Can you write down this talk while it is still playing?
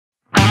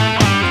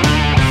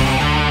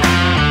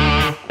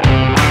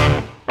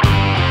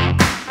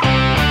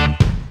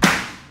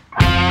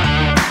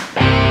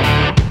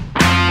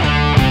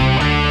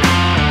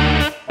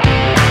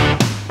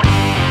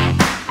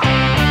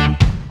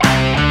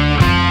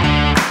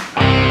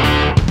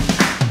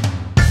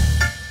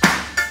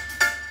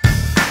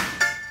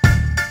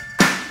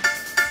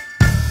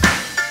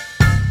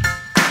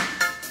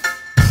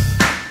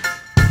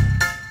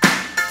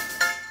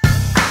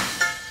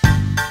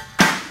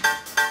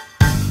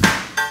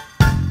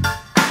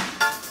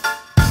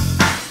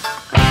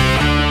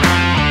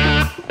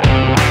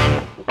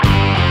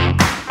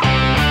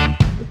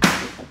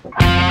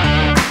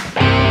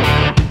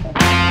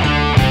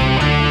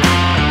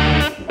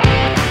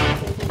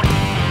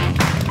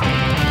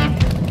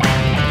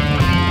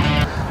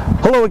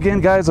Hello again,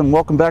 guys, and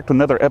welcome back to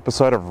another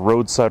episode of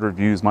Roadside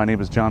Reviews. My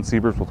name is John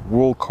Siebers with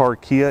World Car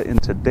Kia,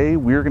 and today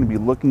we're going to be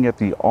looking at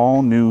the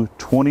all-new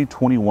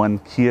 2021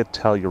 Kia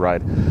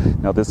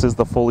Telluride. Now, this is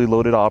the fully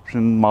loaded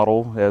option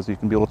model. As you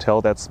can be able to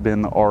tell, that's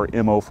been our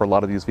MO for a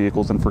lot of these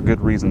vehicles, and for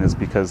good reason, is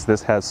because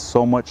this has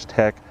so much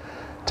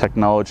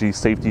technology,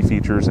 safety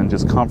features, and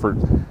just comfort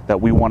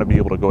that we want to be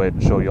able to go ahead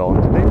and show y'all.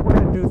 And today we're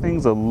going to do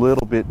things a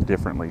little bit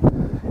differently.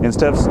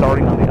 Instead of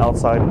starting on the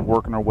outside and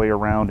working our way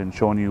around and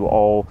showing you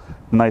all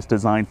nice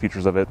design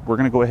features of it, we're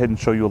going to go ahead and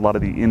show you a lot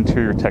of the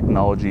interior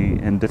technology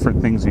and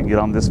different things you get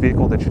on this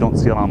vehicle that you don't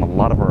see on a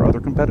lot of our other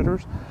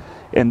competitors.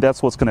 And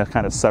that's what's going to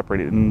kind of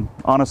separate it. And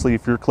honestly,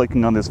 if you're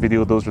clicking on this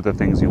video, those are the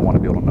things you want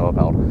to be able to know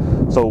about.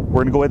 So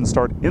we're going to go ahead and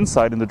start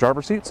inside in the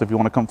driver's seat. So if you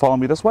want to come follow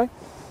me this way,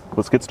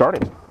 let's get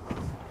started.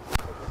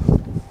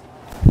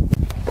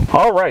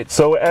 All right,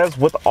 so as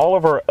with all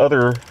of our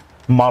other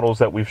models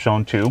that we've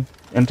shown too,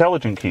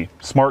 intelligent key,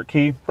 smart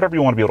key, whatever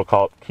you want to be able to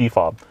call it, key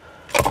fob.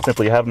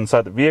 Simply have it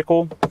inside the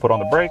vehicle, put on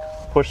the brake,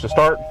 push to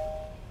start.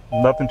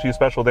 Nothing too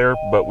special there,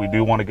 but we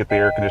do want to get the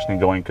air conditioning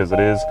going because it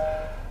is,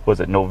 was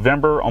it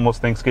November,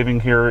 almost Thanksgiving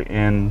here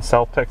in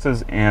South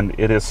Texas, and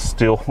it is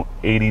still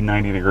 80,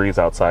 90 degrees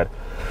outside.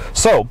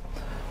 So,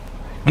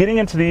 getting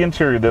into the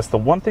interior of this, the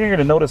one thing you're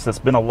going to notice that's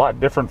been a lot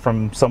different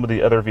from some of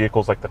the other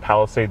vehicles like the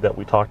Palisade that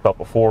we talked about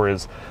before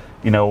is,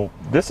 you know,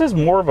 this is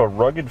more of a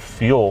rugged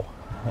feel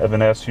of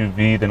an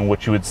SUV than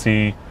what you would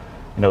see,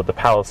 you know, the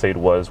Palisade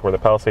was, where the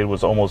Palisade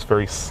was almost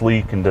very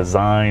sleek in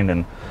design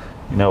and,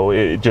 you know,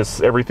 it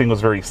just, everything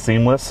was very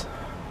seamless.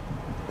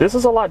 This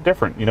is a lot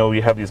different. You know,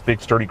 you have these big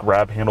sturdy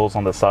grab handles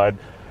on the side,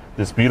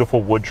 this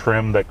beautiful wood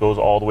trim that goes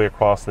all the way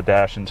across the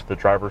dash into the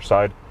driver's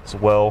side as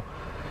well.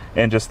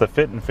 And just the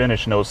fit and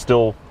finish, you know, is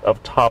still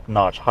of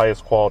top-notch,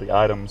 highest quality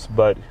items,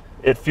 but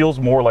it feels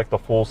more like the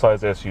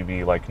full-size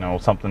SUV, like, you know,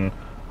 something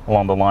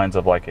along the lines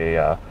of like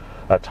a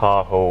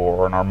Tahoe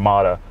or an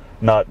Armada,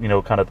 not, you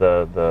know, kind of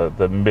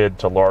the mid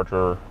to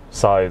larger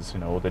size, you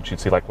know, that you'd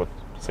see like with,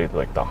 say,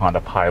 like the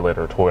Honda Pilot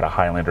or Toyota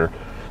Highlander.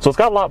 So it's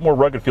got a lot more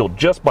rugged feel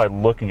just by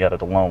looking at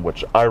it alone,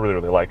 which I really,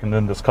 really like. And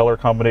then this color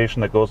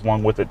combination that goes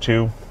along with it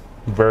too,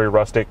 very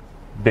rustic,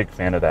 big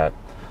fan of that.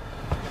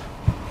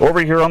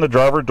 Over here on the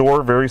driver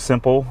door, very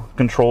simple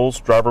controls,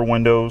 driver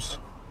windows.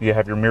 You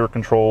have your mirror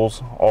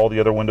controls, all the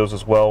other windows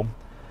as well.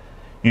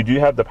 You do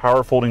have the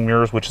power folding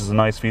mirrors, which is a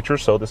nice feature.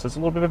 So this is a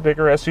little bit of a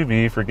bigger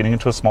SUV. If you're getting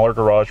into a smaller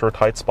garage or a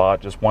tight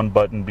spot, just one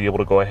button, be able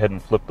to go ahead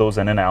and flip those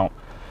in and out.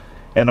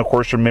 And of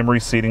course, your memory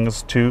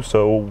seatings too.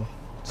 So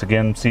it's,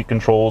 again, seat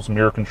controls,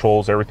 mirror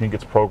controls, everything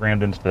gets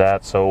programmed into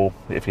that. So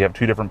if you have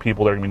two different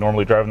people that are going to be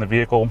normally driving the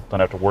vehicle, don't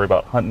have to worry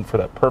about hunting for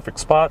that perfect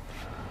spot.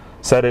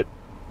 Set it,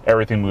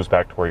 everything moves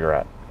back to where you're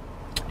at.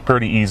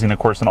 Pretty easy. And of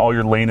course, in all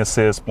your lane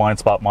assist, blind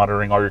spot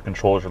monitoring, all your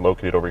controls are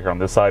located over here on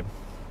this side,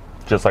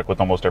 just like with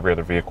almost every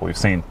other vehicle we've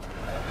seen.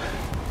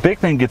 Big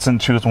thing gets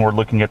into is when we're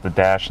looking at the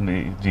dash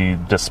and the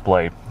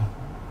display.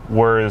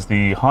 Whereas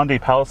the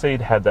Hyundai Palisade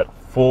had that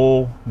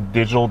full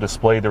digital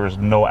display, there was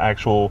no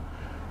actual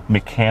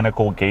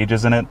mechanical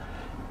gauges in it.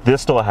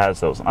 This still has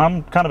those.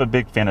 I'm kind of a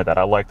big fan of that.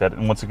 I like that.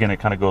 And once again,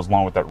 it kind of goes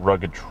along with that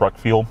rugged truck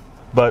feel.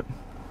 But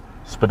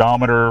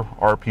speedometer,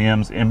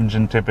 RPMs,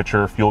 engine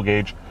temperature, fuel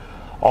gauge,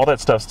 all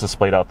that stuff's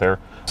displayed out there.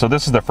 So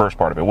this is the first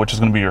part of it, which is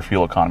going to be your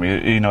fuel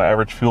economy. You know,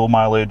 average fuel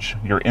mileage,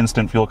 your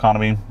instant fuel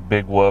economy,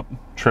 big whoop,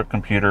 trip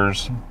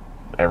computers.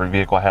 Every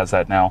vehicle has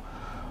that now.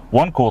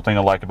 One cool thing I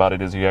like about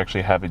it is you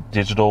actually have a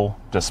digital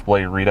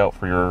display readout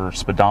for your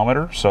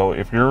speedometer. So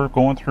if you're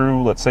going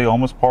through, let's say,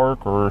 Olmsted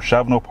Park or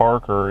Chavano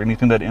Park or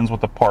anything that ends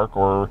with a park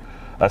or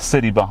a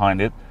city behind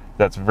it,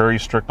 that's very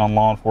strict on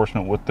law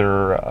enforcement with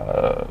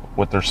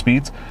their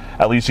speeds,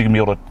 at least you can be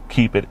able to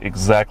keep it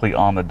exactly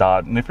on the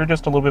dot. And if you're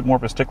just a little bit more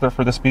of a stickler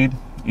for the speed,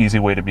 easy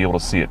way to be able to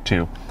see it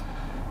too.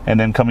 And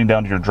then coming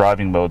down to your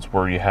driving modes,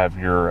 where you have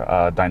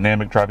your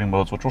dynamic driving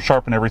modes, which will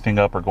sharpen everything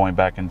up, or going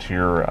back into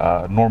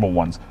your normal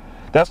ones.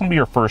 That's going to be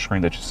your first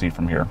screen that you see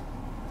from here.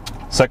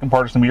 Second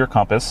part is going to be your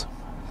compass.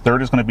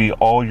 Third is going to be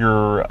all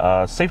your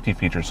safety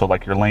features, so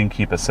like your lane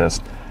keep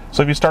assist.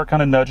 So if you start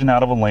kind of nudging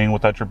out of a lane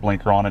without your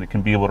blinker on, it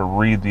can be able to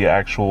read the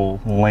actual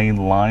lane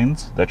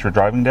lines that you're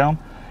driving down.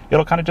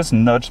 It'll kind of just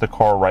nudge the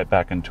car right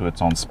back into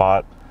its own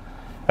spot.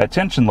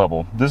 Attention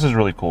level, this is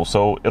really cool.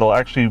 So it'll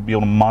actually be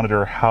able to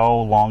monitor how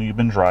long you've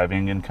been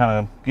driving and kind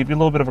of give you a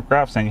little bit of a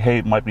graph saying, hey,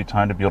 it might be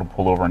time to be able to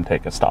pull over and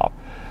take a stop.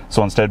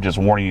 So instead of just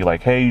warning you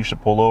like, hey, you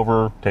should pull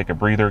over, take a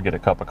breather, get a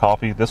cup of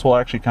coffee, this will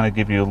actually kind of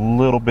give you a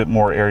little bit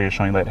more area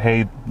showing that,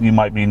 hey, you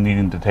might be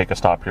needing to take a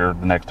stop here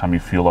the next time you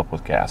fuel up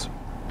with gas.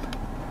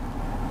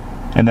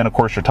 And then of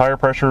course your tire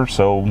pressure.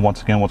 So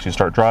once again, once you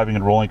start driving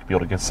and rolling, you'll be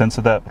able to get a sense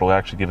of that, but it'll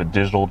actually give a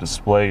digital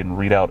display and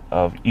readout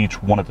of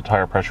each one of the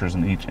tire pressures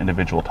in each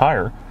individual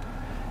tire.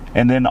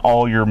 And then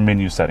all your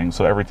menu settings.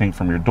 So everything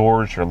from your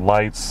doors, your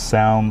lights,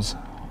 sounds,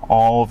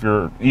 all of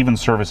your, even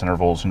service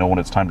intervals, you know, when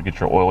it's time to get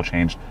your oil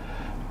changed.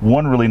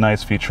 One really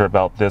nice feature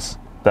about this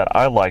that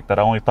I like, that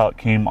I only thought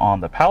came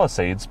on the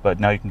Palisades, but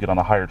now you can get on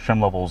the higher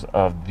trim levels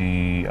of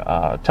the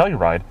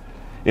Telluride,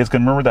 It's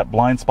going to remember that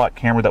blind spot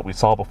camera that we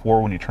saw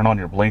before. When you turn on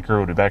your blinker,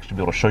 it would actually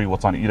be able to show you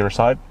what's on either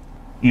side.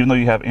 Even though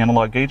you have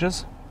analog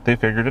gauges, they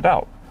figured it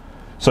out.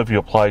 So if you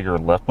apply your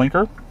left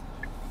blinker,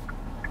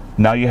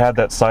 now you have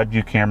that side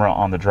view camera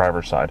on the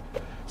driver's side.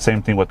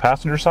 Same thing with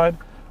passenger side,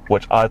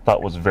 which I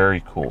thought was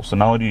very cool. So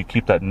not only do you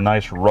keep that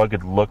nice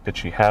rugged look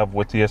that you have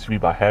with the SUV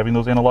by having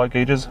those analog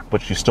gauges,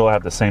 but you still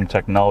have the same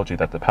technology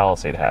that the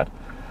Palisade had.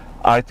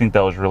 I think that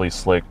was really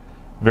slick,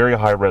 very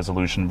high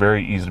resolution,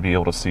 very easy to be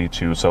able to see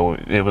too. So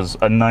it was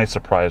a nice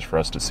surprise for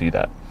us to see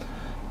that.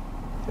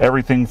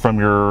 Everything from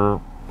your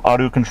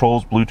audio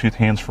controls, Bluetooth,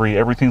 hands-free,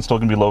 everything's still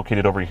going to be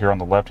located over here on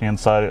the left-hand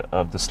side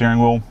of the steering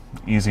wheel.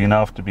 Easy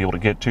enough to be able to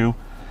get to.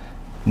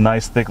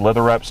 Nice thick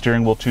leather wrap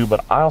steering wheel too,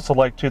 but I also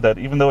like too that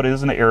even though it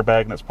is an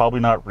airbag and it's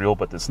probably not real,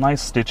 but this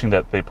nice stitching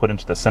that they put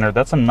into the center,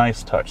 that's a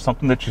nice touch.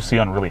 Something that you see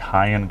on really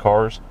high-end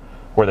cars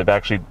where they've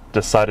actually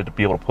decided to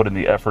be able to put in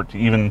the effort to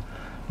even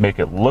make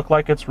it look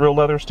like it's real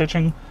leather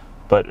stitching,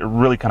 but it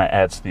really kind of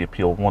adds to the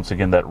appeal. Once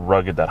again, that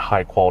rugged, that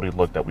high quality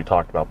look that we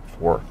talked about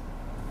before.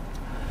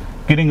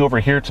 Getting over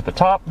here to the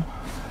top,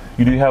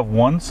 you do have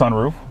one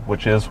sunroof,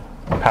 which is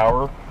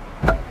power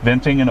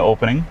venting and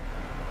opening.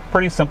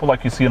 Pretty simple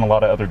like you see in a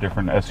lot of other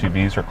different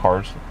SUVs or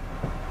cars.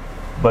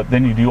 But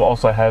then you do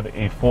also have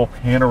a full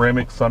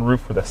panoramic sunroof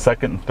for the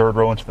second and third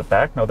row into the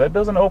back. Now that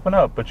doesn't open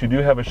up, but you do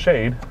have a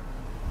shade,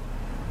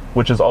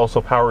 which is also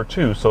power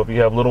too. So if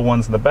you have little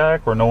ones in the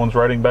back or no one's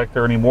riding back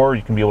there anymore,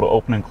 you can be able to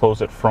open and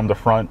close it from the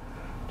front.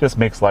 Just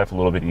makes life a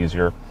little bit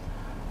easier.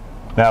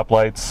 Nap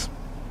lights,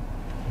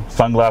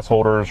 sunglass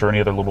holders, or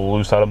any other little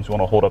loose items you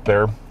want to hold up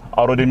there.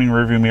 Auto dimming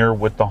rearview mirror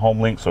with the home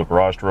link, so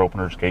garage door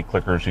openers, gate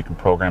clickers, you can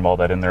program all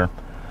that in there.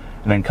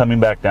 And then coming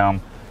back down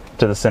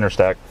to the center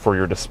stack for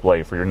your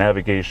display, for your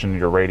navigation,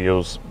 your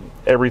radios,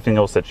 everything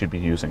else that you'd be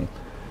using.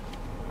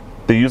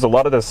 They use a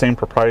lot of the same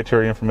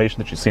proprietary information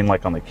that you've seen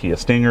like on the Kia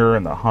Stinger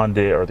and the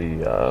Hyundai, or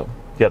the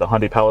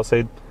Hyundai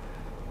Palisade.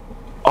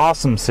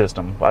 Awesome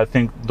system. I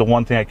think the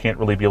one thing I can't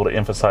really be able to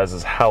emphasize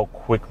is how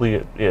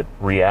quickly it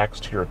reacts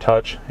to your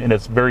touch, and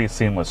it's very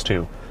seamless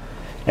too.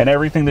 And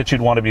everything that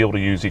you'd want to be able to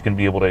use, you can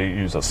be able to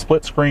use a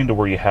split screen to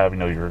where you have,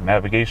 your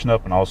navigation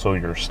up and also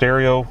your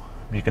stereo.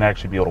 You can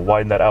actually be able to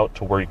widen that out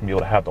to where you can be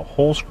able to have the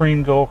whole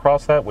screen go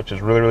across that, which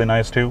is really, really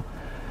nice too.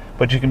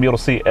 But you can be able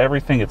to see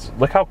everything.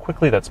 Look how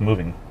quickly that's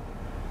moving.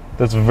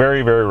 That's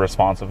very, very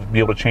responsive. Be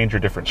able to change your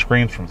different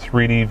screens from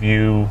 3D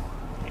view,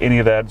 any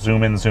of that,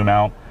 zoom in, zoom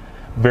out.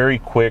 Very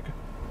quick,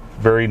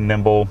 very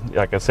nimble.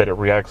 Like I said, it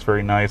reacts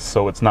very nice,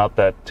 so it's not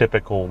that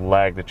typical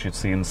lag that you'd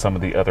see in some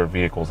of the other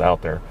vehicles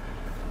out there.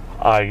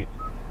 I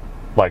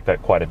like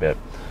that quite a bit.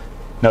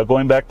 Now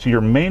going back to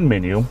your main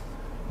menu,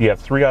 you have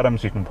 3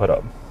 items you can put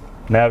up.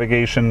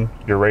 Navigation,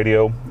 your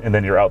radio, and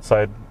then your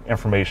outside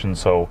information.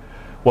 So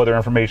weather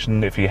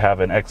information, if you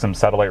have an XM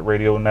satellite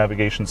radio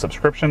navigation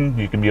subscription,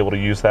 you can be able to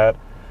use that.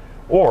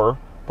 Or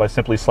by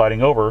simply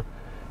sliding over,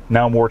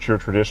 now more to your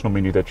traditional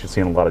menu that you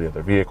see in a lot of the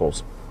other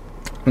vehicles.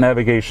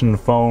 Navigation,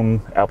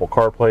 phone, Apple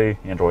CarPlay,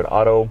 Android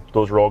Auto,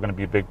 those are all going to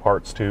be big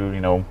parts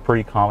too,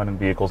 pretty common in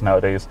vehicles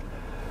nowadays.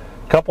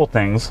 Couple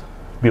things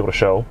to be able to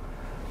show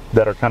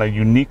that are kind of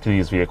unique to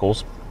these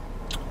vehicles.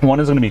 One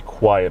is going to be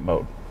quiet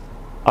mode.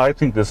 I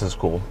think this is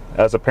cool.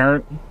 As a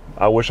parent,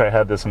 I wish I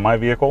had this in my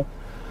vehicle.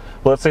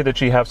 Let's say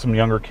that you have some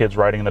younger kids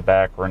riding in the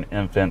back or an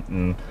infant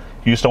and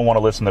you just don't want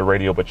to listen to the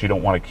radio, but you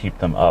don't want to keep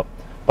them up.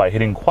 By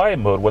hitting quiet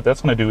mode, what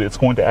that's going to do, it's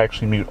going to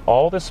actually mute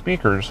all the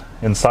speakers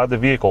inside the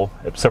vehicle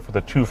except for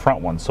the 2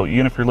 front ones. So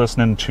even if you're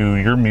listening to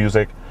your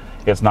music,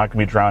 it's not going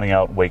to be drowning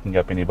out and waking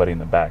up anybody in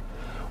the back.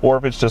 Or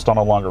if it's just on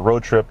a longer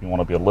road trip, you want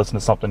to be able to listen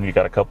to something, you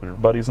got a couple of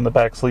your buddies in the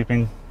back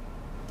sleeping,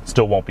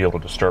 still won't be able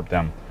to disturb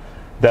them.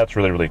 That's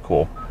really, really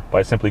cool.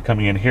 By simply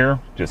coming in here,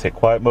 just hit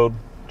quiet mode,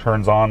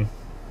 turns on.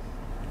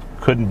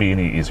 Couldn't be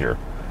any easier.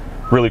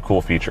 Really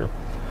cool feature.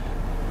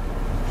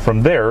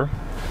 From there,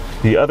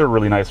 the other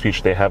really nice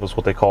feature they have is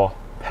what they call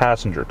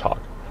passenger talk.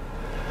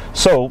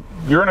 So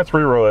you're in a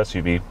 3-row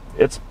SUV.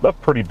 It's a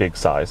pretty big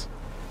size.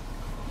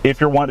 If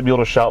you're wanting to be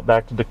able to shout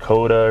back to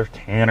Dakota,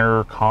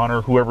 Tanner,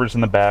 Connor, whoever's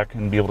in the back,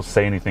 and be able to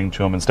say anything to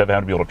them instead of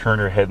having to be able to turn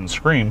your head and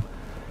scream,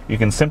 you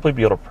can simply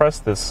be able to press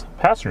this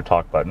passenger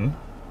talk button.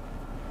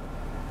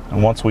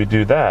 And once we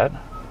do that,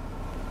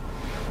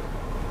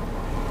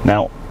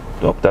 now,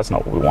 oh, that's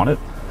not what we wanted.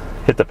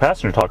 Hit the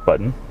passenger talk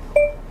button.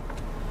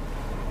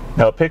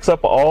 Now it picks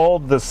up all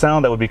the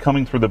sound that would be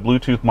coming through the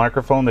Bluetooth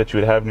microphone that you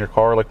would have in your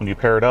car, like when you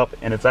pair it up,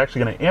 and it's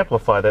actually going to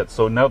amplify that.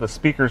 So now the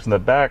speakers in the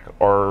back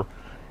are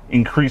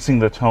increasing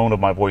the tone of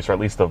my voice, or at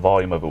least the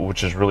volume of it,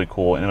 which is really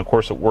cool. And of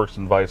course it works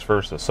and vice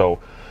versa. So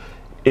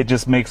it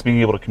just makes being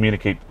able to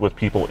communicate with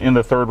people in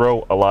the 3rd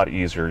row a lot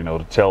easier,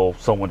 to tell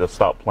someone to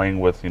stop playing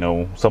with,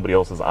 somebody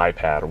else's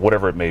iPad or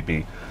whatever it may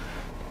be.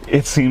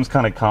 It seems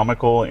kind of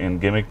comical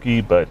and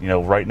gimmicky, but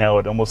right now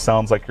it almost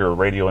sounds like you're a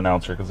radio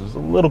announcer because there's a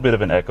little bit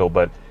of an echo,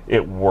 but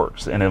it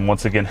works. And then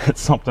once again,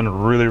 it's something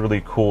really,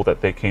 really cool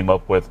that they came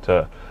up with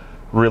to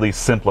really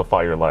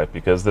simplify your life,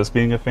 because this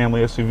being a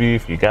family SUV,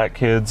 if you got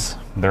kids,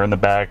 they're in the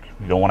back,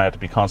 you don't want to have to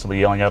be constantly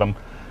yelling at them.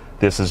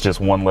 This is just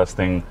one less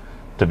thing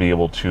to be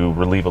able to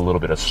relieve a little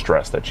bit of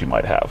stress that you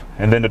might have.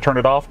 And then to turn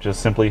it off,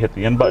 just simply hit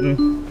the end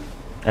button,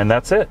 and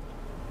that's it.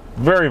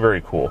 Very,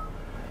 very cool.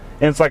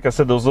 And it's like I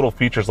said, those little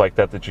features like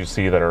that that you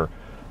see that are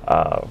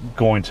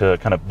going to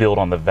kind of build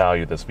on the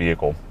value of this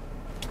vehicle.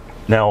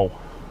 Now,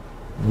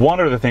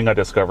 one other thing I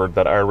discovered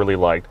that I really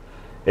liked,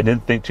 and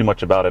didn't think too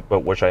much about it,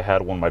 but wish I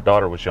had when my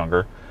daughter was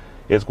younger,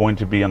 is going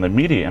to be on the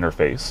media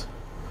interface.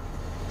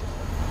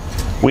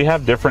 We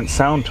have different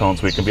sound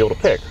tones we can be able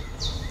to pick.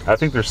 I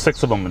think there's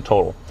 6 of them in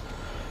total.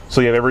 So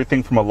you have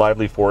everything from a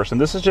lively forest,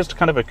 and this is just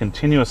kind of a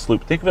continuous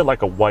loop. Think of it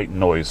like a white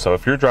noise. So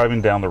if you're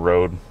driving down the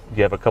road,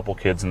 you have a couple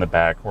kids in the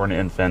back or an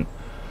infant,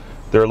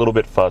 they're a little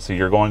bit fussy,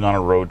 you're going on a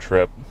road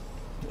trip,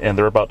 and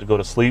they're about to go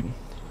to sleep,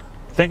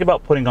 think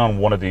about putting on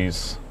one of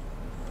these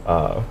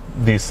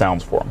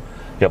sounds for them.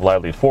 You have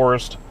lively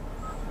forest,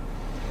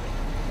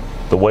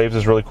 the waves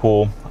is really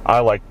cool. I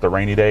like the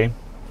rainy day.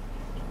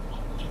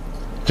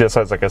 Just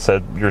as, like I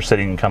said, you're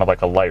sitting in kind of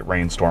like a light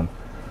rainstorm.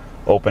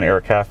 Open air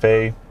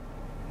cafe,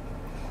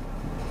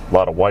 a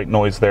lot of white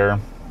noise there,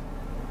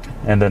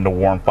 and then the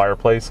warm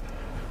fireplace.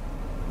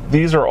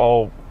 These are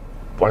all,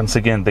 once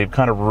again, they've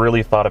kind of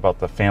really thought about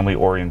the family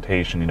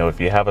orientation. You know, if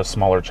you have a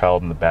smaller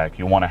child in the back,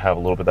 you want to have a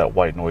little bit of that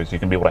white noise. You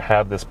can be able to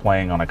have this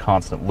playing on a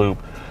constant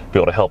loop, be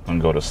able to help them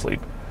go to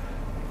sleep.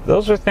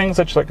 Those are things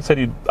that, like I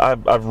said,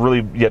 I've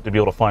really yet to be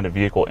able to find a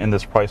vehicle in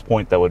this price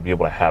point that would be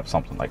able to have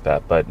something like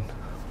that. But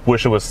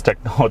wish it was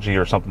technology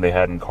or something they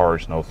had in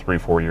cars,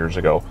 3-4 years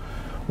ago,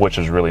 which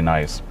is really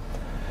nice.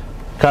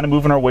 Kind of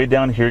moving our way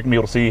down here, you can be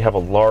able to see you have a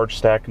large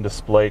stacking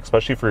display,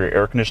 especially for your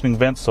air conditioning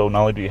vents. So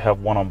not only do you have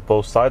one on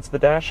both sides of the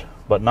dash,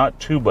 but not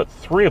 2, but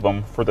 3 of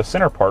them for the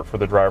center part for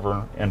the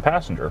driver and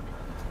passenger.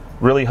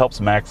 Really helps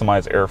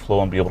maximize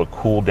airflow and be able to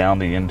cool down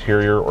the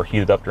interior or heat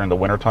it up during the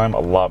wintertime a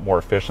lot more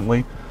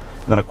efficiently.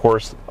 And then, of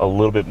course, a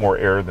little bit more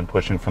air than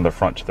pushing from the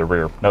front to the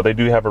rear. Now, they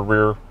do have a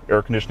rear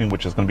air conditioning,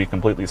 which is going to be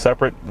completely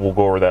separate. We'll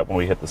go over that when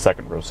we hit the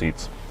second row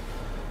seats.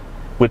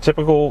 With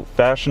typical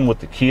fashion with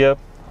the Kia,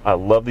 I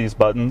love these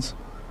buttons.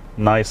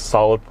 Nice,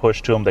 solid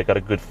push to them. They got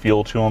a good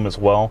feel to them as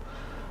well.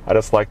 I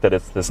just like that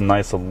it's this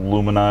nice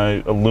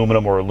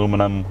aluminum or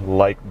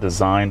aluminum-like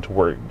design to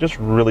where it just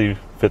really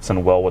fits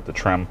in well with the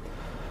trim.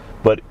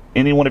 But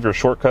any one of your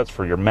shortcuts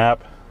for your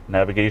map,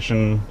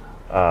 navigation,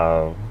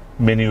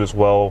 menu as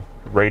well,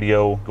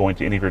 radio, going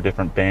to any of your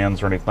different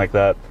bands or anything like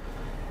that,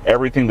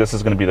 everything, this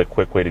is going to be the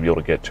quick way to be able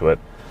to get to it.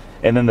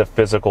 And then the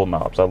physical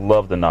knobs. I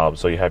love the knobs.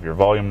 So you have your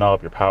volume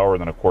knob, your power,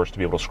 and then of course to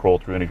be able to scroll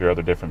through any of your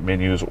other different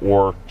menus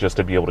or just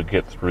to be able to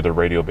get through the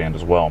radio band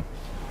as well.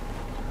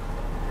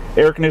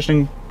 Air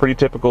conditioning, pretty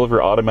typical of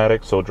your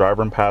automatic. So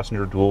driver and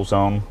passenger dual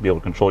zone, be able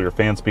to control your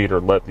fan speed or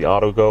let the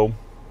auto go.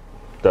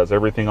 Does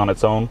everything on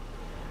its own.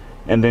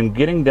 And then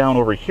getting down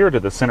over here to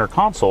the center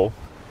console,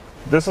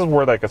 this is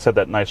where, like I said,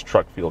 that nice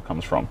truck feel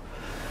comes from.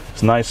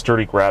 It's nice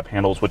sturdy grab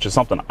handles, which is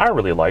something I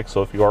really like.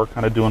 So if you are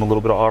kind of doing a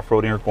little bit of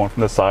off-roading or going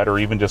from the side, or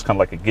even just kind of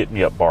like a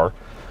get-me-up bar,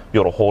 be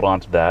able to hold on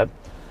to that.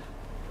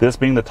 This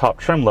being the top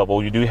trim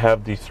level, you do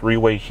have the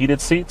 3-way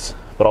heated seats,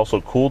 but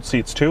also cooled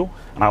seats too.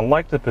 And I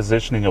like the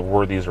positioning of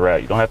where these are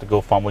at. You don't have to go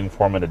fumbling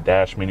for them in a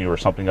dash menu or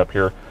something up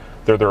here.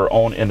 They're their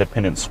own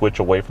independent switch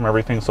away from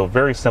everything, so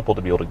very simple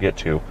to be able to get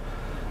to.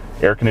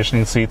 Air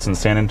conditioning seats in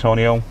San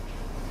Antonio,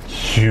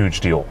 huge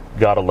deal.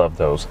 Gotta love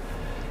those.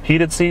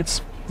 Heated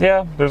seats,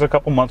 yeah, there's a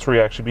couple months where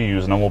you actually be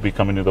using them. We'll be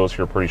coming to those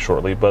here pretty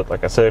shortly. But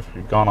like I said, if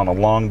you're gone on a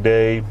long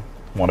day,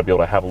 want to be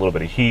able to have a little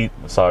bit of heat,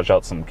 massage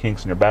out some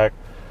kinks in your back,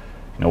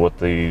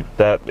 with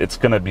it's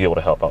going to be able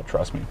to help out,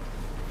 trust me.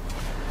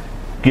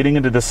 Getting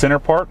into the center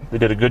part, they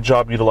did a good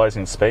job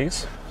utilizing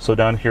space. So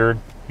down here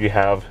you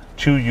have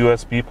 2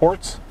 USB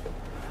ports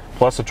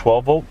plus a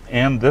 12 volt,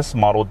 and this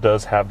model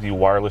does have the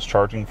wireless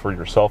charging for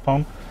your cell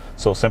phone.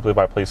 So simply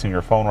by placing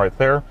your phone right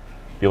there,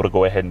 be able to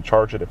go ahead and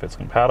charge it if it's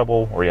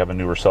compatible, or you have a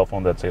newer cell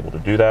phone that's able to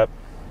do that.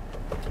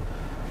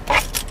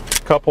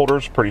 Cup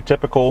holders, pretty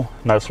typical.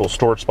 Nice little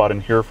storage spot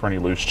in here for any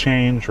loose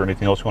change or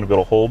anything else you want to be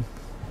able to hold.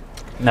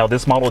 Now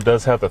this model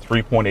does have the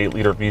 3.8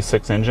 liter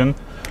V6 engine,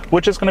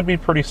 which is going to be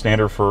pretty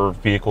standard for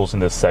vehicles in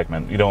this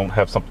segment. You don't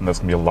have something that's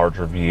going to be a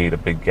larger V8, a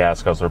big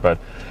gas guzzler, but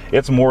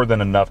it's more than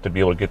enough to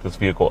be able to get this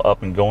vehicle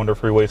up and going to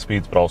freeway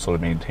speeds, but also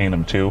to maintain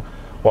them too,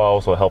 while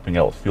also helping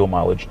out with fuel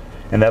mileage.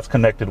 And that's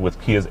connected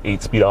with Kia's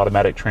 8-speed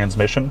automatic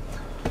transmission.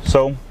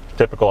 So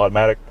typical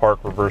automatic, park,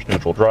 reverse,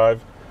 neutral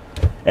drive.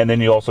 And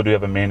then you also do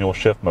have a manual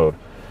shift mode.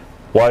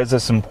 Why is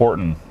this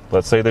important?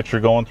 Let's say that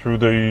you're going through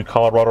the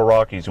Colorado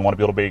Rockies. You want to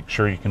be able to make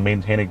sure you can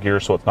maintain a gear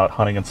so it's not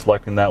hunting and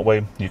selecting that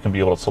way. You can be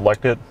able to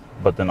select it.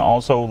 But then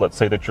also, let's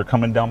say that you're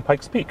coming down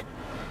Pikes Peak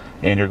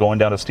and you're going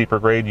down a steeper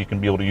grade, you can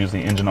be able to use the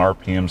engine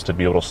RPMs to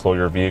be able to slow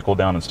your vehicle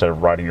down instead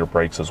of riding your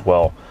brakes as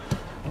well.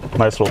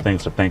 Nice little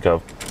things to think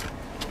of.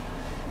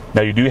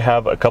 Now you do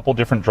have a couple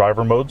different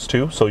driver modes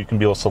too, so you can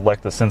be able to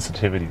select the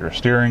sensitivity of your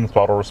steering,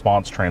 throttle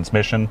response,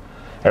 transmission,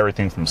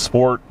 everything from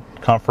sport,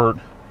 comfort,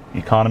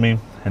 economy,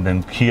 and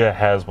then Kia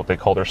has what they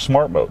call their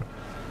smart mode.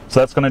 So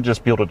that's going to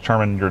just be able to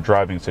determine your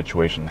driving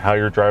situation, how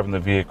you're driving the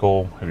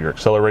vehicle, if you're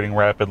accelerating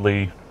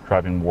rapidly,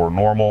 driving more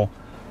normal,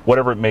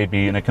 whatever it may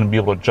be, and it can be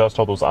able to adjust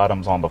all those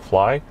items on the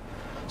fly.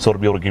 So it'll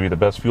be able to give you the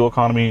best fuel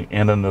economy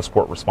and then the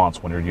sport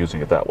response when you're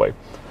using it that way.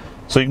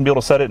 So you can be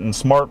able to set it in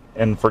smart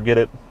and forget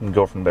it and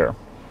go from there.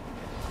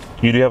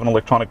 You do have an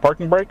electronic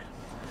parking brake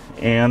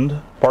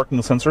and parking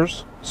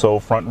sensors, so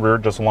front and rear,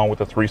 just along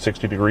with a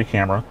 360-degree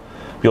camera.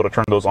 Be able to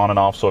turn those on and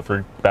off, so if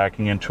you're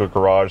backing into a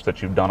garage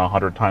that you've done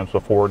 100 times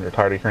before and you're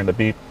tired of hearing the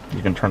beep,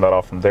 you can turn that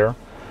off from there.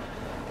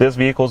 This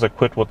vehicle is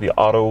equipped with the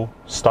auto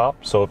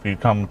stop, so if you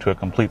come to a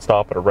complete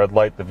stop at a red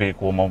light, the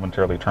vehicle will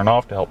momentarily turn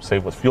off to help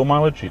save with fuel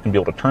mileage. You can be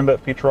able to turn that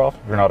feature off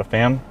if you're not a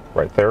fan,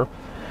 right there.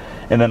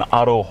 And then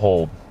auto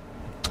hold.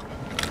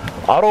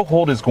 Auto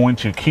hold is going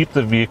to keep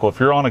the vehicle, if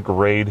you're on a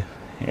grade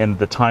and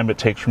the time it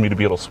takes for me to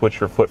be able to switch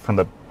your foot from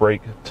the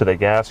brake to the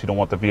gas, you don't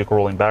want the vehicle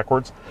rolling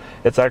backwards,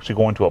 it's actually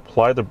going to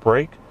apply the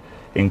brake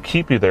and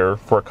keep you there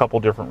for a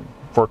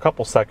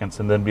couple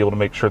seconds, and then be able to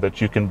make sure that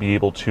you can be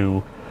able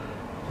to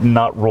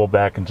not roll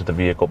back into the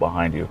vehicle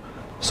behind you.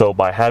 So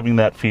by having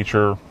that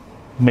feature,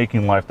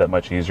 making life that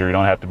much easier. You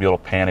don't have to be able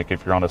to panic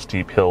if you're on a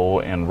steep hill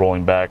and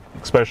rolling back,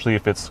 especially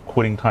if it's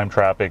quitting time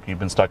traffic, you've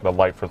been stuck at a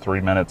light for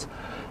 3 minutes.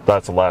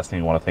 That's the last thing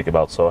you want to think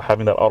about. So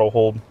having that auto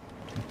hold,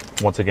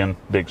 once again,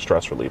 big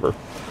stress reliever.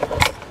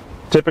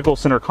 Typical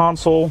center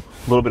console,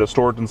 a little bit of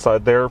storage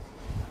inside there,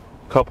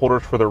 cup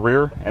holders for the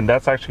rear, and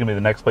that's actually going to be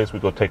the next place we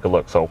go take a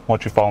look. So why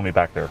don't you follow me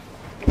back there.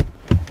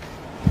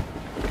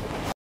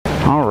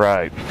 All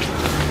right.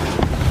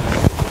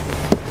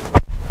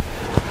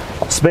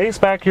 Space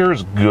back here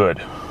is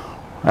good.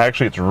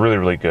 Actually, it's really,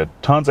 really good.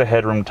 Tons of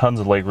headroom,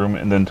 tons of legroom,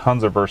 and then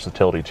tons of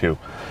versatility too.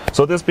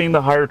 So this being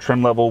the higher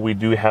trim level, we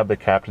do have the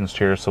captain's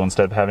chair. So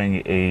instead of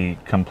having a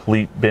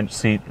complete bench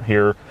seat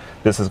here,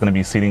 this is going to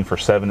be seating for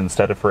 7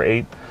 instead of for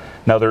 8.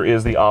 Now there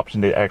is the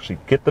option to actually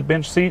get the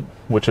bench seat,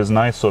 which is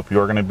nice. So if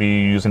you're going to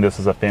be using this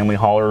as a family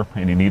hauler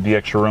and you need the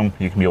extra room,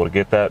 you can be able to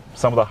get that.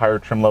 Some of the higher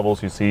trim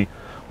levels you see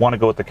want to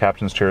go with the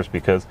captain's chairs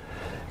because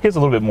it gives a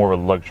little bit more of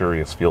a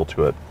luxurious feel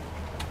to it.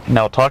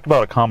 Now, talk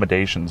about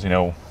accommodations. You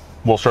know,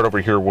 we'll start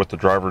over here with the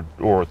driver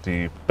or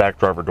the back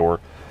driver door.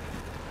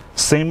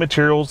 Same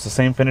materials, the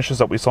same finishes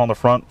that we saw in the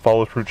front,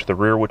 follow through to the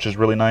rear, which is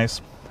really nice.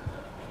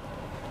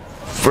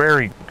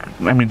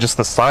 Just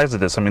the size of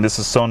this. This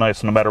is so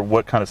nice. No matter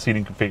what kind of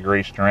seating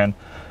configuration you're in,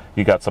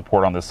 you got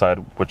support on this side,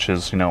 which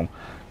is,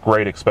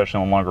 great, especially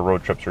on longer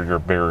road trips or you're a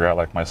bigger guy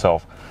like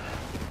myself.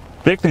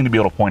 Big thing to be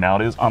able to point out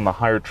is on the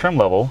higher trim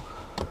level,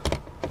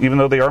 even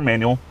though they are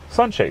manual,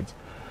 sunshades.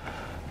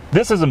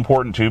 This is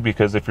important too,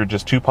 because if you're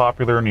just too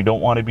popular and you don't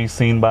want to be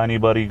seen by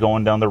anybody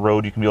going down the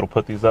road, you can be able to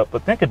put these up.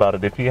 But think about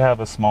it, if you have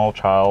a small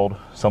child,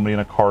 somebody in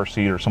a car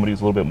seat, or somebody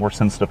who's a little bit more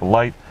sensitive to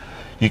light,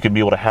 you can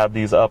be able to have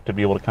these up to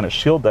be able to kind of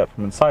shield that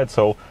from inside.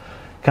 So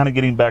kind of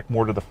getting back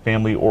more to the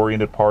family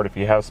oriented part, if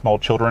you have small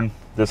children,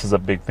 this is a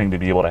big thing to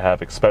be able to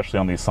have, especially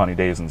on these sunny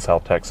days in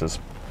South Texas.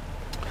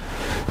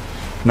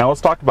 Now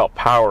let's talk about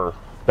power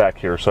back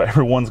here. So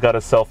everyone's got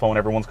a cell phone,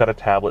 everyone's got a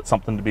tablet,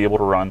 something to be able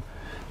to run.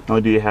 Not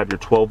only do you have your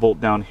 12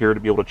 volt down here to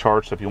be able to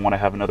charge, so if you want to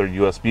have another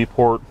USB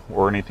port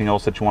or anything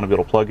else that you want to be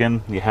able to plug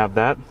in, you have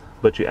that.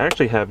 But you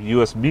actually have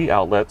USB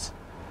outlets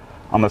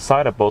on the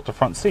side of both the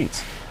front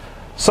seats.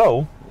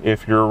 So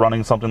if you're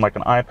running something like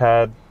an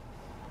iPad,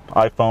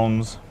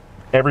 iPhones,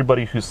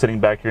 everybody who's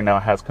sitting back here now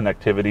has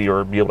connectivity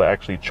or be able to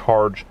actually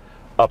charge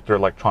up their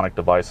electronic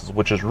devices,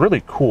 which is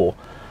really cool.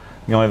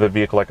 The only other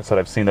vehicle, like I said,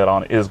 I've seen that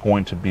on is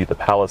going to be the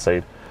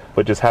Palisade.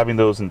 But just having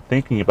those and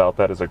thinking about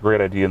that is a great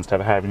idea. Instead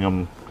of having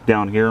them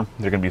down here,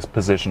 they're going to be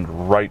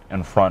positioned right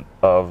in front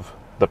of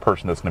the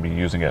person that's going to be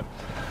using it.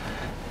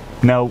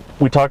 Now,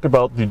 we talked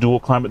about the dual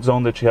climate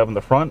zone that you have in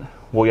the front.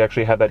 Well, you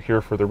actually have that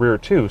here for the rear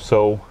too.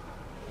 So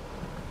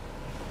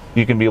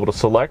you can be able to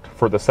select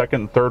for the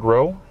second and third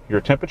row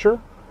your temperature,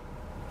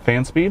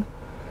 fan speed,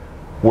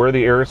 where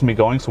the air is going to be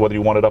going, so whether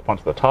you want it up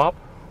onto the top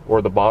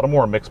or the bottom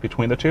or a mix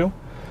between the two.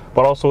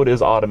 But also it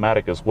is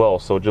automatic as well.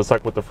 So just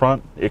like with the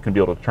front, it can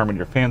be able to determine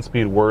your fan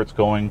speed, where it's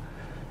going,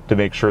 to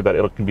make sure that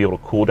it can be able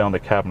to cool down the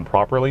cabin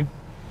properly.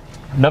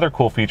 Another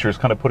cool feature is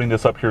kind of putting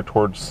this up here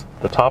towards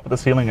the top of the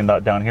ceiling and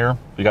not down here.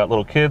 If you got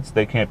little kids,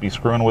 they can't be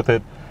screwing with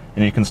it,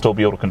 and you can still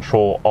be able to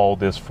control all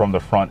this from the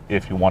front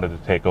if you wanted to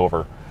take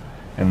over.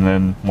 And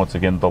then once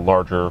again, the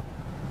larger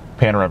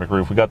panoramic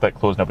roof, we got that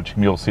closed now, but you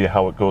can be able to see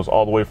how it goes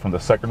all the way from the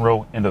second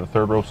row into the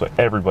third row, so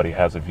everybody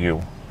has a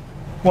view.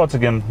 Once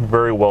again,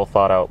 very well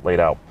thought out, laid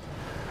out.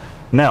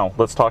 Now,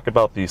 let's talk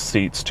about these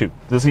seats too.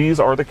 These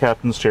are the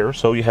captain's chair,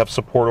 so you have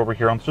support over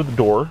here onto the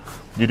door.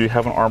 You do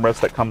have an armrest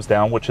that comes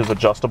down, which is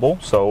adjustable,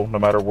 so no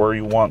matter where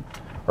you want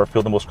or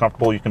feel the most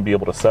comfortable, you can be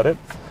able to set it.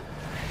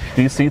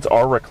 These seats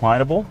are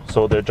reclinable,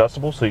 so they're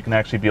adjustable, so you can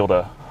actually be able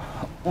to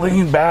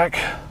lean back,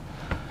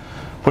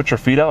 put your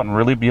feet out, and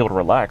really be able to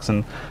relax.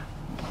 And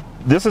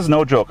this is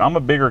no joke. I'm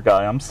a bigger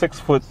guy. I'm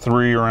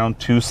 6'3", around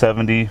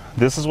 270.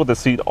 This is with the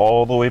seat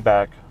all the way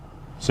back,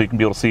 so you can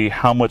be able to see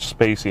how much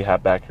space you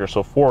have back here.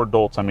 So for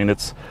adults,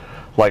 it's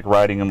like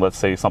riding in, let's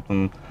say,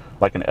 something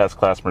like an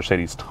S-Class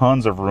Mercedes.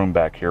 Tons of room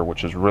back here,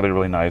 which is really,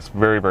 really nice.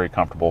 Very, very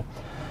comfortable.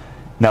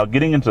 Now,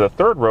 getting into the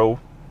third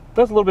row,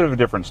 that's a little bit of a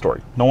different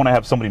story. Don't want to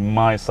have somebody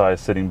my size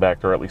sitting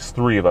back there, at least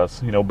 3 of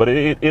us, but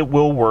it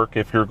will work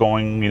if you're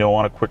going,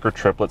 on a quicker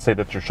trip. Let's say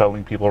that you're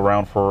shuttling people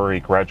around for a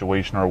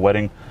graduation or a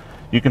wedding.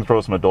 You can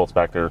throw some adults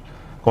back there.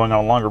 Going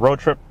on a longer road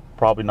trip,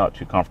 probably not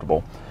too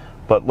comfortable.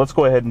 But let's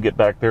go ahead and get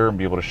back there and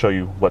be able to show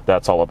you what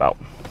that's all about.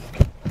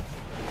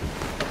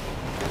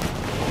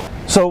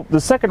 So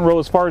the second row,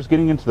 as far as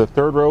getting into the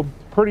third row,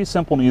 pretty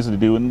simple and easy to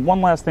do. And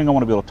one last thing I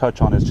want to be able to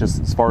touch on is just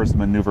as far as the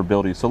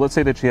maneuverability. So let's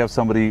say that you have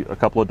somebody, a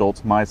couple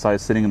adults my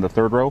size, sitting in the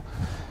third row.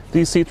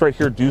 These seats right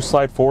here do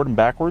slide forward and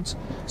backwards,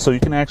 so you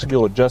can actually be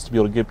able to adjust to be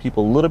able to give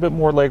people a little bit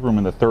more leg room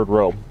in the third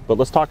row. But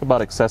let's talk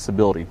about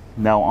accessibility.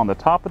 Now on the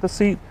top of the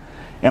seat,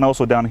 and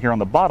also down here on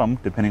the bottom,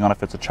 depending on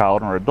if it's a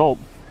child or adult,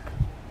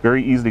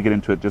 very easy to get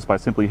into it just by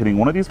simply hitting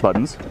one of these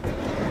buttons.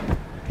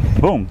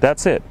 Boom,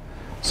 that's it.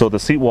 So the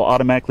seat will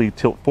automatically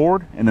tilt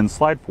forward and then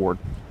slide forward.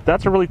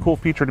 That's a really cool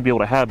feature to be able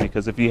to have,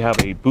 because if you have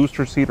a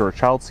booster seat or a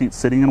child seat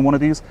sitting in one of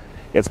these,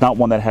 it's not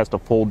one that has to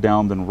fold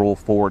down then roll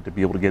forward to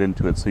be able to get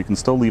into it. So you can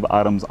still leave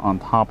items on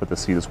top of the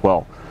seat as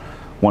well.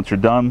 Once you're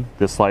done,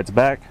 this slides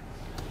back,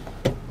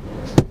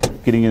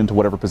 getting into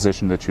whatever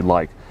position that you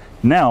like.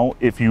 Now,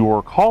 if you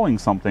are calling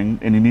something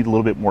and you need a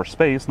little bit more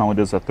space, not only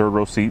does a third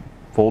row seat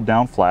fold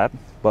down flat,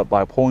 but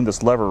by pulling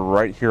this lever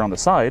right here on the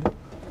side,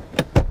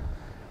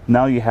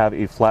 now you have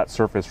a flat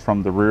surface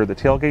from the rear of the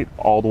tailgate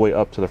all the way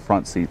up to the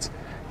front seats.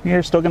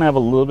 You're still going to have a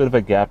little bit of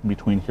a gap in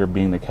between here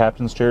being the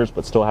captain's chairs,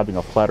 but still having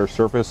a flatter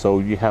surface, so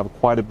you have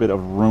quite a bit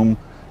of room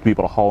to be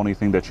able to haul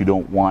anything that you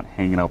don't want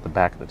hanging out the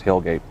back of the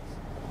tailgate.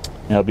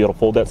 Now to be able to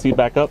fold that seat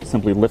back up,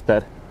 simply lift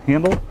that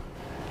handle,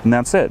 and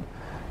that's it.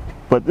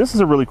 But this is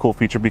a really cool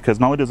feature because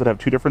not only does it have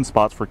 2 different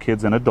spots for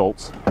kids and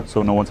adults,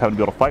 so no one's having to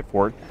be able to fight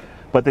for it,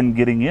 but then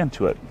getting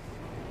into it.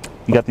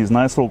 You got these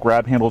nice little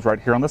grab handles right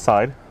here on the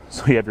side.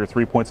 So you have your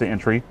 3 points of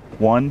entry,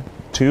 1,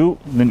 2,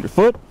 and then your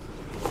foot.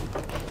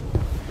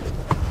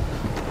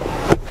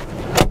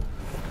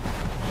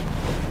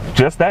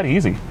 Just that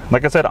easy.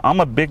 Like I said, I'm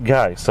a big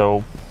guy,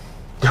 so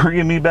 3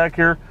 of me back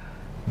here,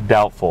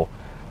 doubtful.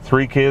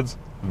 3 kids,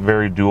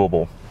 very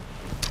doable.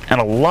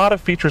 And a lot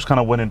of features kind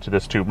of went into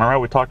this too. Remember how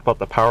we talked about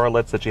the power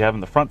outlets that you have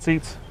in the front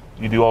seats?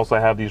 You do also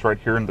have these right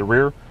here in the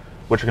rear,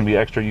 which are going to be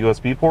extra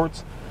USB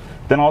ports.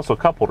 Then also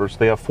cup holders.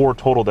 They have 4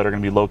 total that are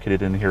going to be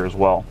located in here as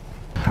well.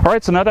 All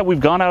right, so now that we've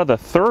gone out of the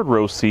third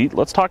row seat,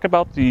 let's talk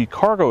about the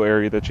cargo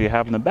area that you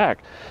have in the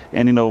back.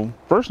 And,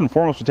 first and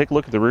foremost, we take a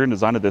look at the rear and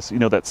design of this,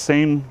 that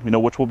same,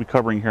 which we'll be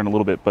covering here in a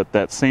little bit, but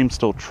that same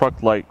still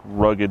truck-like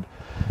rugged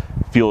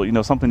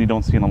feel, something you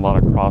don't see in a lot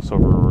of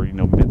crossover or,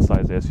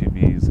 mid-size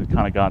SUVs. It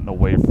kind of gotten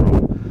away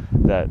from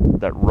that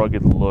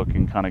rugged look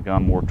and kind of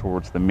gone more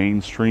towards the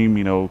mainstream,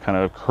 kind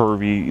of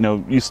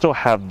curvy, you still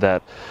have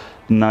that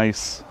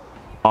nice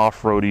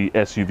off-roady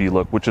SUV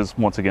look, which is,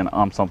 once again,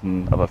 I'm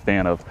something of a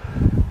fan of.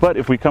 But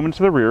if we come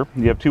into the rear,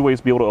 you have 2 ways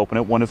to be able to open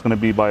it. One is going to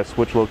be by a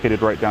switch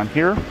located right down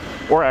here,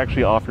 or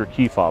actually off your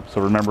key fob.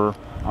 So remember,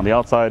 on the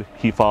outside,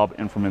 key fob,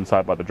 and from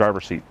inside by the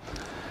driver's seat.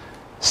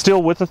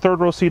 Still with the third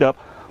row seat up,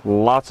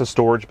 lots of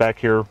storage back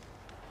here,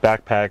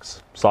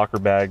 backpacks, soccer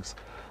bags,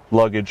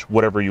 luggage,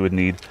 whatever you would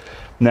need.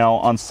 Now,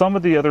 on some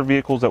of the other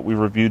vehicles that we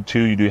reviewed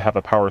too, you do have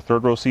a power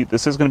third row seat.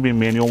 This is going to be a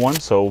manual one,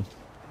 so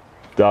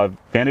the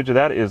advantage of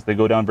that is they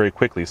go down very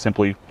quickly.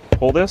 Simply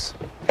pull this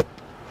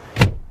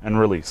and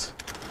release.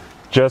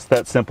 Just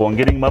that simple. And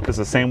getting them up is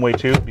the same way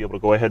too. Be able to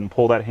go ahead and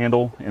pull that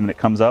handle and it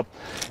comes up.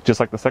 Just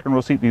like the second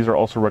row seat, these are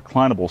also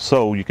reclinable,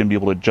 so you can be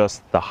able to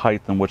adjust the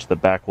height in which the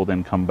back will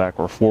then come back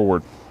or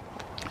forward.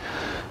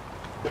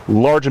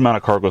 Large amount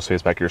of cargo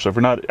space back here. So if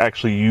you're not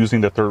actually using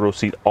the third row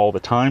seat all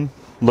the time,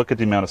 look at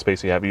the amount of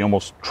space you have. You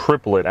almost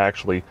triple it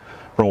actually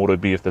from what it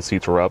would be if the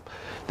seats were up.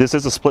 This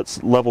is a split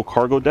level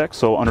cargo deck,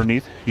 so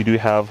underneath you do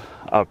have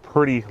a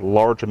pretty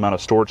large amount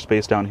of storage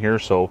space down here.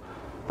 So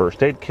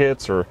first aid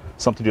kits or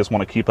something you just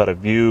want to keep out of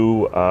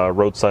view,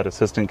 roadside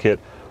assistant kit,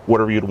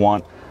 whatever you'd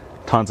want,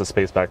 tons of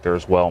space back there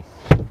as well.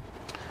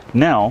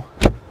 Now,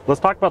 let's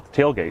talk about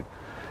the tailgate.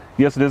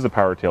 Yes, it is a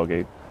power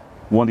tailgate.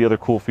 One of the other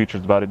cool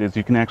features about it is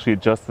you can actually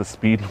adjust the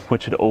speed in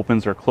which it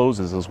opens or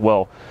closes as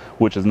well,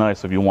 which is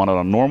nice. If you want it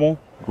on normal,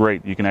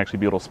 great. You can actually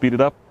be able to speed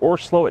it up or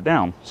slow it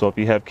down. So if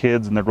you have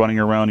kids and they're running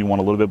around, you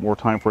want a little bit more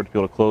time for it to be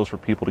able to close for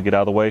people to get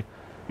out of the way,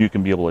 you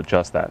can be able to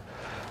adjust that.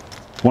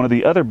 One of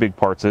the other big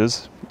parts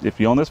is, if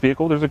you own this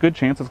vehicle, there's a good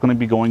chance it's going to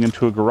be going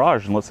into a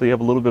garage. And let's say you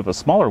have a little bit of a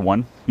smaller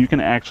one, you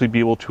can actually be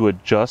able to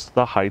adjust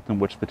the height in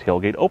which the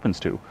tailgate opens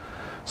to.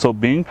 So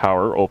being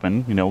power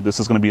open, this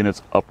is going to be in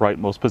its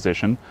uprightmost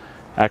position.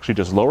 Actually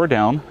just lower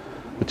down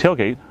the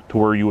tailgate to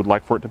where you would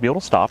like for it to be able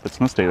to stop. It's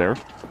going to stay there.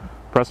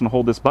 Press and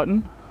hold this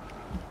button.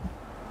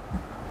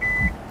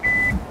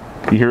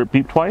 You hear it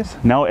beep twice.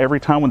 Now every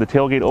time when the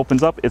tailgate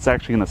opens up, it's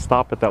actually going to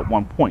stop at that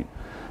one point.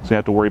 So you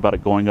have to worry about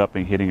it going up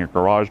and hitting your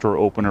garage door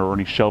opener or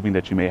any shelving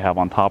that you may have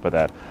on top of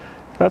that.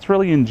 That's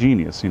really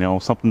ingenious,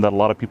 something that a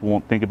lot of people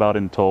won't think about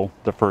until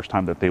the first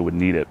time that they would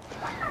need it.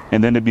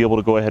 And then to be able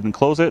to go ahead and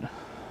close it,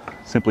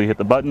 simply hit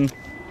the button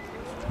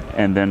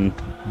and then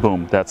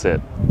boom, that's it.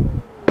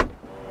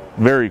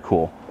 Very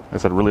cool. I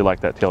said, really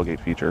like that tailgate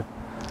feature.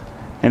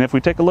 And if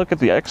we take a look at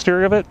the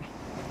exterior of it,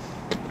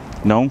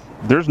 no,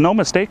 there's no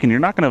mistaking. You're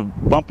not going to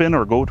bump in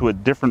or go to a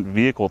different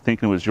vehicle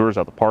thinking it was yours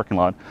out the parking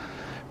lot.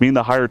 Being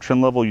the higher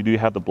trim level, you do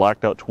have the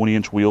blacked out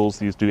 20-inch wheels.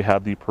 These do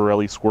have the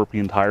Pirelli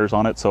Scorpion tires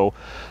on it, so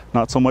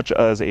not so much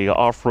as a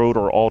off-road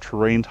or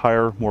all-terrain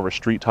tire, more of a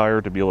street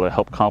tire to be able to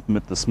help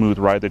complement the smooth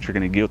ride that you're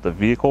going to get with the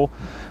vehicle.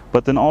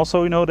 But then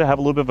also, you know, to have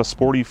a little bit of a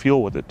sporty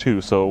feel with it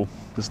too. So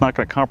it's not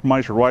going to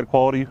compromise your ride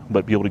quality,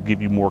 but be able to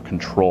give you more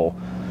control.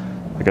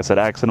 Like I said,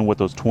 accenting with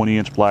those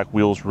 20-inch black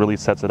wheels really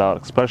sets it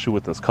out, especially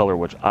with this color,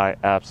 which I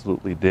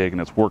absolutely dig,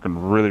 and it's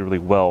working really, really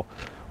well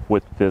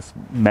with this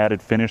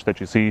matted finish that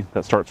you see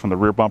that starts from the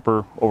rear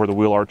bumper over the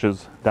wheel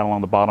arches down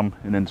along the bottom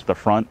and into the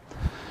front.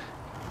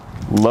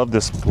 Love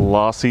this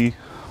glossy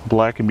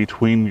black in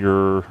between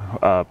your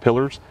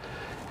pillars,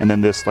 and then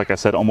this, like I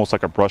said, almost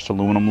like a brushed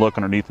aluminum look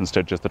underneath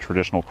instead of just the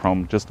traditional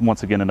chrome. Just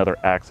once again another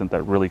accent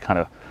that really kind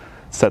of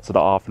sets it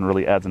off and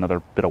really adds another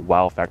bit of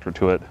wow factor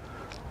to it.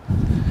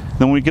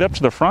 Then when we get up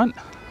to the front,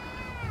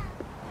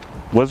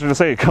 was there to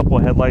say a couple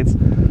of headlights,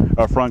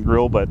 a front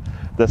grille, but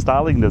the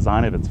styling and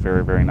design of it's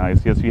very, very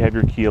nice. Yes, you have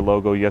your Kia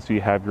logo. Yes, you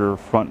have your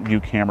front view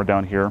camera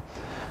down here.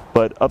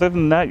 But other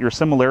than that, your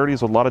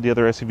similarities with a lot of the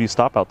other SUVs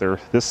stop out there.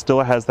 This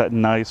still has that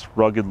nice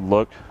rugged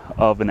look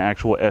of an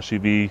actual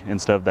SUV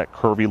instead of that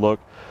curvy look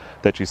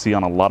that you see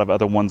on a lot of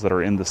other ones that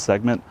are in this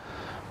segment.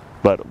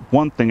 But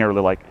one thing I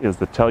really like is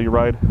the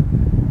Telluride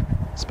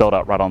spelled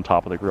out right on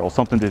top of the grille,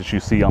 something that you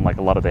see on like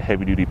a lot of the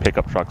heavy duty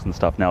pickup trucks and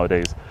stuff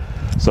nowadays.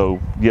 So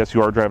yes,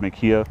 you are driving a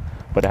Kia,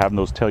 but having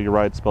those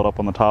Telluride spelled up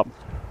on the top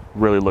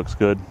really looks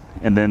good.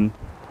 And then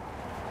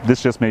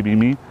this just may be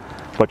me,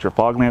 but your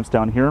fog lamps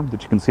down here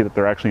that you can see that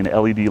they're actually in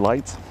LED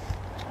lights,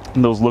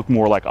 and those look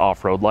more like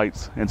off-road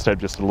lights instead of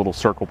just a little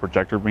circle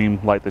projector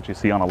beam light that you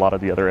see on a lot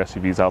of the other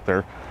SUVs out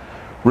there.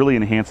 Really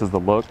enhances the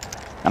look.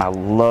 And I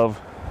love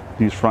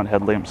these front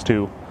headlamps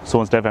too. So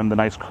instead of having the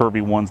nice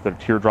curvy ones that are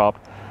teardrop,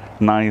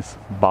 nice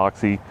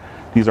boxy,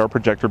 these are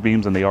projector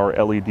beams and they are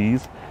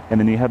LEDs. And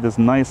then you have this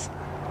nice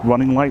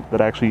running light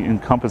that actually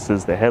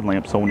encompasses the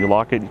headlamp, so when you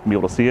lock it you can be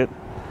able to see it.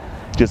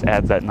 Just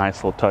adds that nice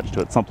little touch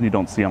to it, something you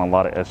don't see on a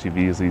lot of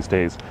SUVs these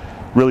days.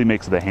 Really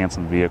makes it a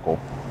handsome vehicle.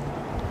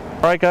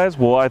 All right guys,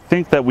 well I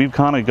think that we've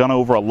kind of gone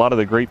over a lot of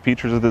the great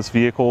features of this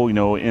vehicle, you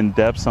know, in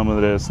depth. Some of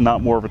this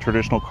not more of a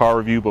traditional car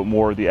review, but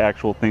more of the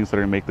actual things that are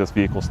going to make this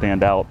vehicle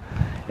stand out.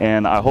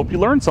 And I hope you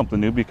learned something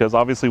new, because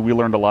obviously we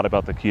learned a lot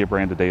about the Kia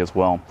brand today as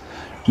well.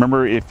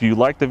 Remember, if you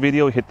like the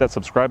video, hit that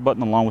subscribe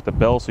button along with the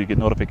bell so you get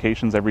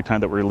notifications every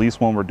time that we release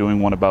one. We're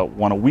doing about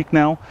one a week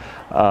now.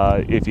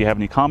 If you have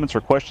any comments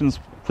or questions,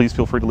 please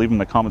feel free to leave them in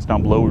the comments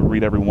down below. We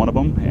read every one of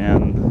them.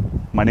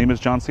 And my name is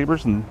John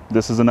Siebers, and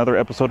this is another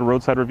episode of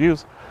Roadside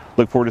Reviews.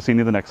 Look forward to seeing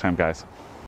you the next time, guys.